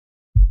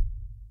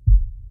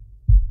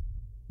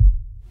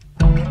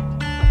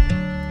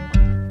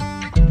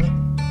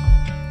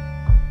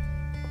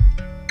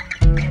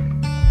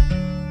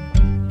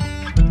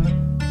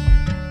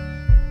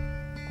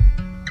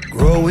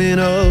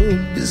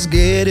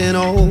getting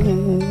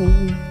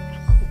old.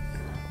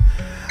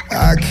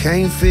 I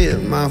can't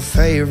fit my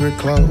favorite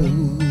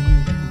clothes.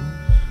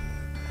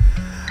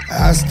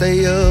 I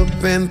stay up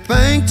and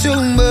think too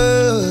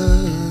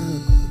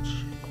much,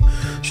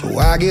 so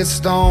I get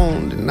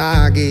stoned and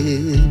I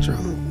get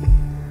drunk.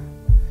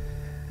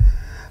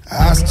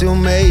 I still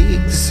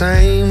make the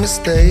same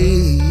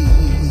mistakes,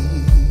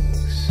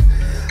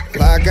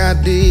 like I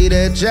did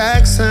at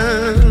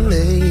Jackson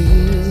Lake.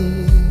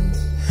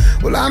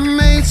 Well, I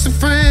made some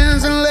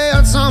friends and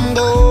let some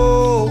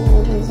go.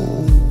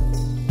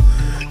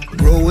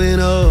 Growing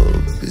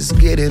up is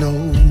getting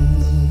old.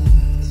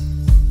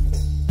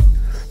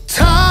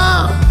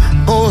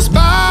 Time goes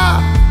by,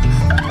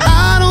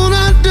 I don't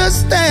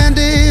understand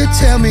it.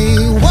 Tell me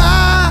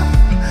why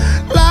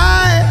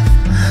life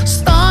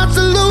starts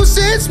to lose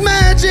its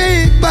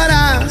magic, but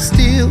I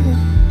still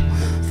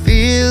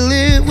feel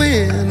it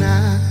when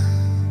I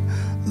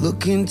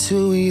look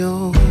into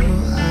your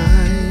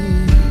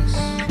eyes.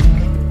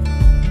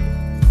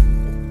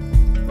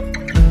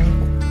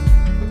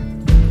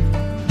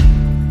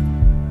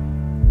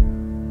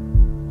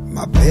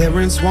 My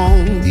parents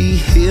won't be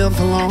here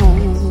for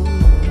long.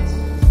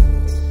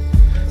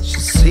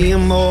 Should see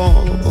them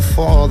all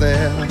before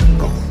they're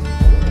gone.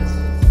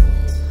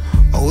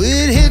 Oh,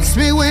 it hits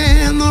me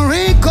when the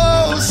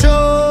wrinkles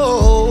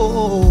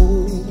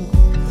show.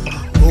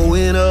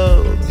 Growing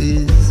up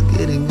is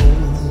getting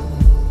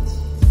old.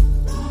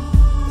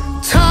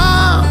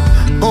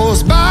 Time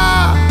goes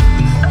by,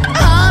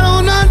 I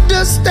don't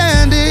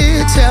understand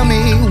it. Tell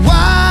me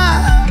why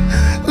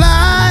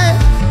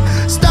life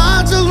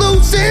starts to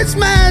lose its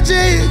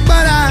magic,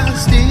 but I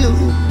still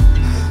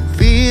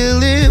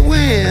feel it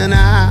when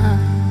I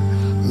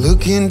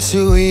look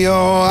into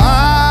your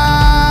eyes.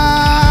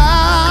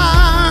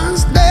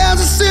 There's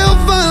a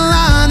silver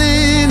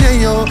lining in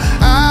your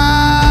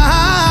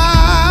eyes.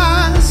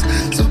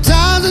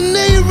 Sometimes I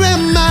need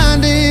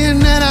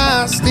reminding, and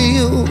I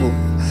still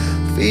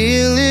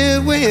feel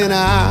it when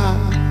I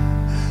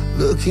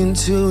look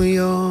into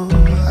your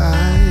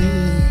eyes.